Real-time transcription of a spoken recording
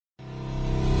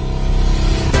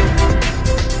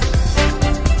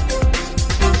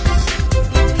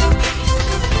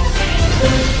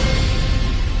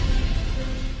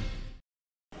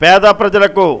పేద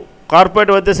ప్రజలకు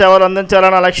కార్పొరేట్ వైద్య సేవలు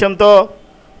అందించాలన్న లక్ష్యంతో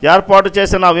ఏర్పాటు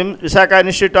చేసిన Visakha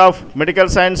institute of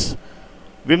medical science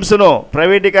విమ్స్ను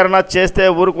ప్రైవేటీకరణ చేస్తే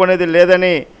ఊరుకునేది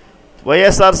లేదని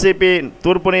వైఎస్ఆర్సీపీ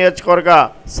తూర్పు నియోజకవర్గ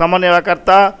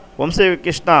సమన్వయకర్త వంశీ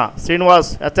కృష్ణ శ్రీనివాస్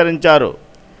హెచ్చరించారు.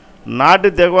 నాటి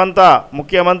దివంగత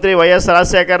ముఖ్యమంత్రి వైఎస్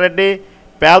రాజశేఖర రెడ్డి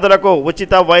పేదలకు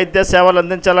ఉచిత వైద్య సేవలు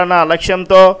అందించాలన్న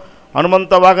లక్ష్యంతో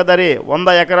హనుమంతవాకదరి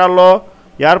 100 ఎకరాల్లో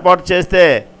ఏర్పాటు చేస్తే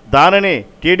దానిని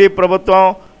టీడీపీ ప్రభుత్వం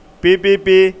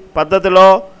పీపీపీ పద్ధతిలో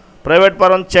ప్రైవేట్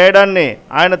పరం చేయడాన్ని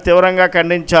ఆయన తీవ్రంగా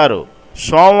ఖండించారు.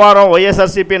 సోమవారం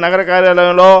వైఎస్ఆర్సీపీ నగర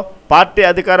కార్యాలయంలో పార్టీ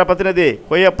అధికార ప్రతినిధి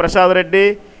కొయ్య ప్రసాద్ రెడ్డి,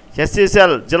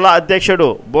 ఎస్సీసీఎల్ జిల్లా అధ్యక్షుడు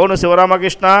బోను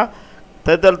శివరామకృష్ణ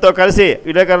తదితరులతో కలిసి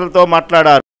విలేకరులతో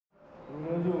మాట్లాడారు.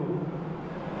 ఈరోజు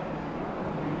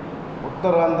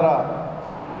ఉత్తరాంధ్ర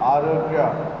ఆరోగ్య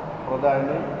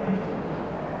ప్రధాని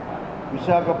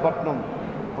విశాఖపట్నం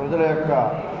ప్రజల యొక్క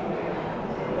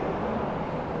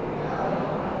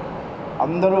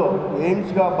అందరూ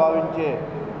ఎయిమ్స్గా భావించే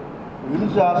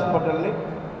విమ్స్ హాస్పిటల్ని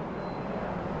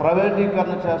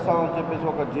ప్రైవేటీకరణ చేస్తామని చెప్పేసి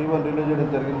ఒక జీవోని రిలీజ్ చేయడం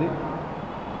జరిగింది.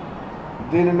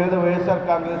 దీని మీద వైఎస్ఆర్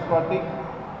కాంగ్రెస్ పార్టీ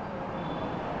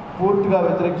పూర్తిగా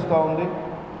వ్యతిరేకిస్తూ ఉంది.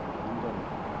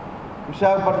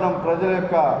 విశాఖపట్నం ప్రజల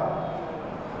యొక్క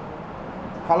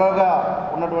కలగా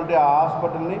ఉన్నటువంటి ఆ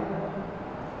హాస్పిటల్ని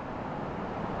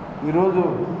ఈరోజు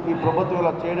ఈ ప్రభుత్వం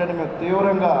ఇలా చేయడానికి మేము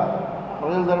తీవ్రంగా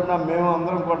ప్రజల తరఫున మేము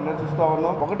అందరం కూడా నిరసిస్తూ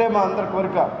ఉన్నాం. ఒకటే మా అందరి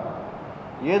కోరిక,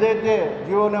 ఏదైతే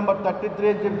జియో నెంబర్ 33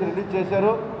 అని చెప్పి రిలీజ్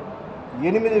చేశారో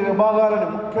 8 విభాగాలని,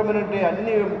 ముఖ్యమైన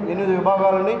అన్ని 8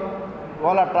 విభాగాలని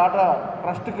వాళ్ళ టాటా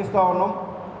ట్రస్ట్కి ఇస్తూ ఉన్నాం.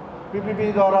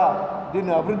 పీపీపీ ద్వారా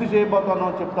దీన్ని అభివృద్ధి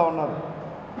చేయబోతున్నామని చెప్తా ఉన్నారు.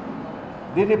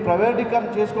 దీన్ని ప్రైవేటీకరణ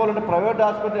చేసుకోవాలంటే ప్రైవేట్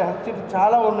హాస్పిటల్ హెల్త్ సిటీ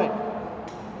చాలా ఉన్నాయి.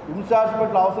 విమ్స్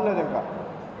హాస్పిటల్ అవసరం లేదు. ఇంకా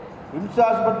విమ్స్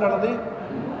హాస్పిటల్ అన్నది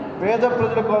పేద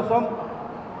ప్రజల కోసం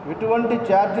ఎటువంటి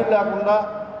ఛార్జీలు లేకుండా,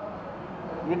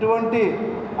 ఎటువంటి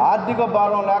ఆర్థిక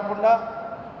భారం లేకుండా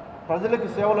ప్రజలకు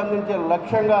సేవలు అందించే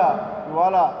లక్ష్యంగా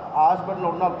ఇవాళ ఆ హాస్పిటల్లో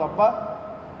ఉన్నారు తప్ప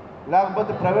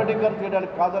లేకపోతే ప్రైవేటీకరణ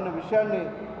చేయడానికి కాదన్న విషయాన్ని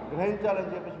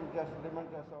గ్రహించాలని చెప్పేసి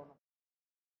డిమాండ్ చేస్తా ఉన్నాం.